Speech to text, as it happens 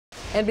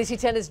NBC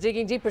 10 is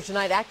digging deeper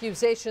tonight.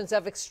 Accusations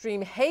of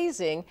extreme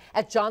hazing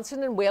at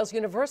Johnson & Wales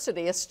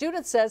University. A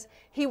student says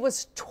he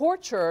was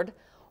tortured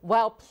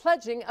while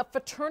pledging a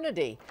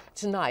fraternity.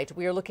 Tonight,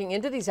 we are looking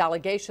into these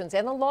allegations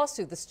and a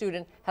lawsuit the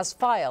student has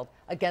filed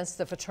against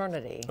the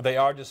fraternity. They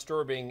are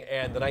disturbing,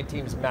 and the night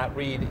team's Matt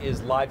Reed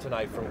is live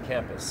tonight from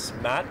campus.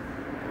 Matt?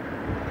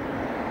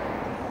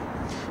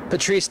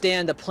 Patrice,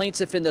 Dan, the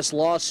plaintiff in this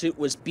lawsuit,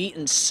 was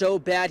beaten so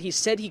bad he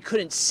said he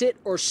couldn't sit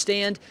or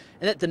stand,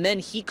 and that the men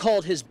he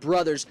called his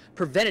brothers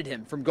prevented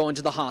him from going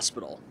to the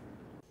hospital.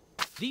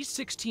 These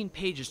 16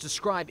 pages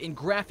describe in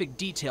graphic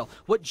detail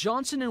what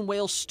Johnson &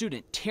 Wales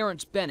student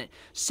Terrance Bennett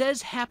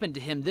says happened to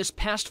him this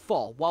past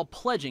fall while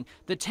pledging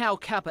the Tau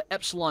Kappa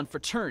Epsilon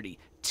fraternity,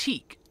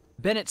 TEEK.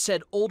 Bennett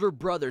said older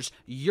brothers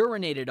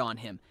urinated on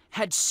him,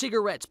 had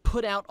cigarettes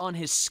put out on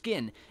his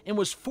skin, and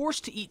was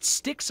forced to eat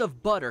sticks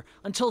of butter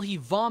until he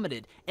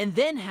vomited and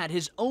then had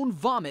his own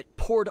vomit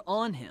poured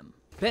on him.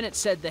 Bennett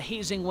said the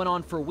hazing went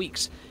on for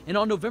weeks, and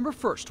on November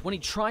 1st, when he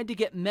tried to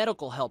get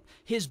medical help,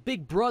 his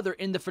big brother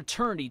in the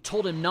fraternity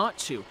told him not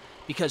to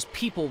because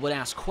people would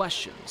ask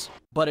questions.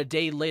 But a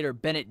day later,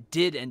 Bennett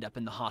did end up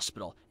in the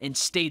hospital and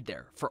stayed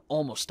there for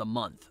almost a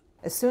month.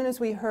 As soon as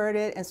we heard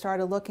it and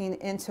started looking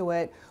into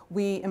it,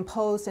 we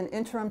imposed an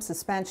interim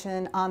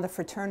suspension on the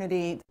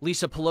fraternity.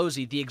 Lisa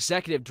Pelosi, the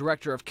executive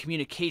director of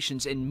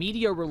communications and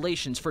media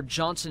relations for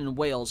Johnson &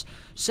 Wales,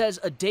 says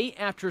a day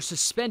after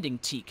suspending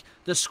TEEK,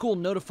 the school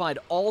notified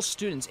all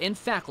students and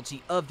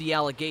faculty of the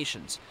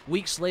allegations.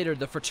 Weeks later,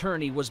 the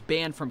fraternity was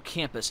banned from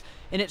campus,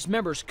 and its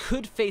members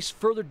could face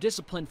further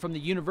discipline from the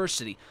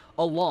university,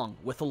 along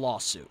with a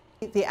lawsuit.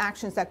 The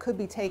actions that could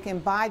be taken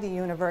by the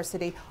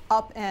university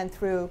up and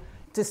through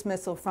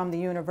dismissal from the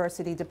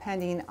university,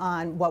 depending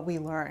on what we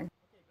learn.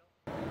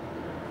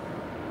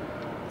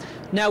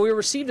 Now, we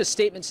received a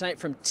statement tonight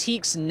from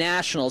TEEK's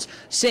nationals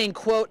saying,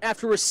 quote,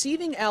 after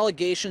receiving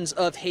allegations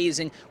of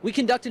hazing, we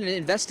conducted an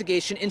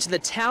investigation into the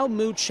Tau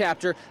Mu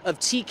chapter of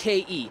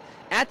TKE.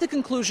 At the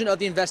conclusion of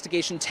the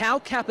investigation, Tau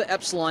Kappa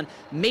Epsilon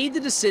made the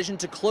decision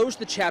to close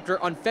the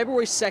chapter on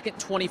February 2nd,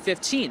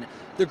 2015.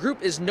 The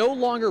group is no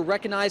longer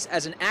recognized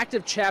as an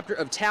active chapter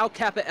of Tau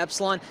Kappa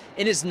Epsilon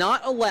and is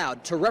not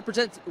allowed to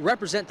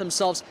represent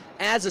themselves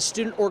as a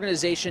student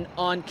organization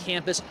on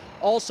campus.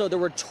 Also, there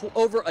were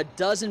over a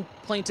dozen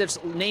plaintiffs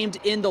named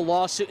in the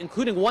lawsuit,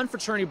 including one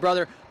fraternity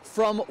brother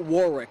from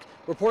Warwick.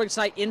 Reporting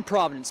tonight in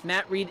Providence,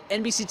 Matt Reed,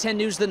 NBC 10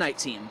 News, The Night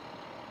Team.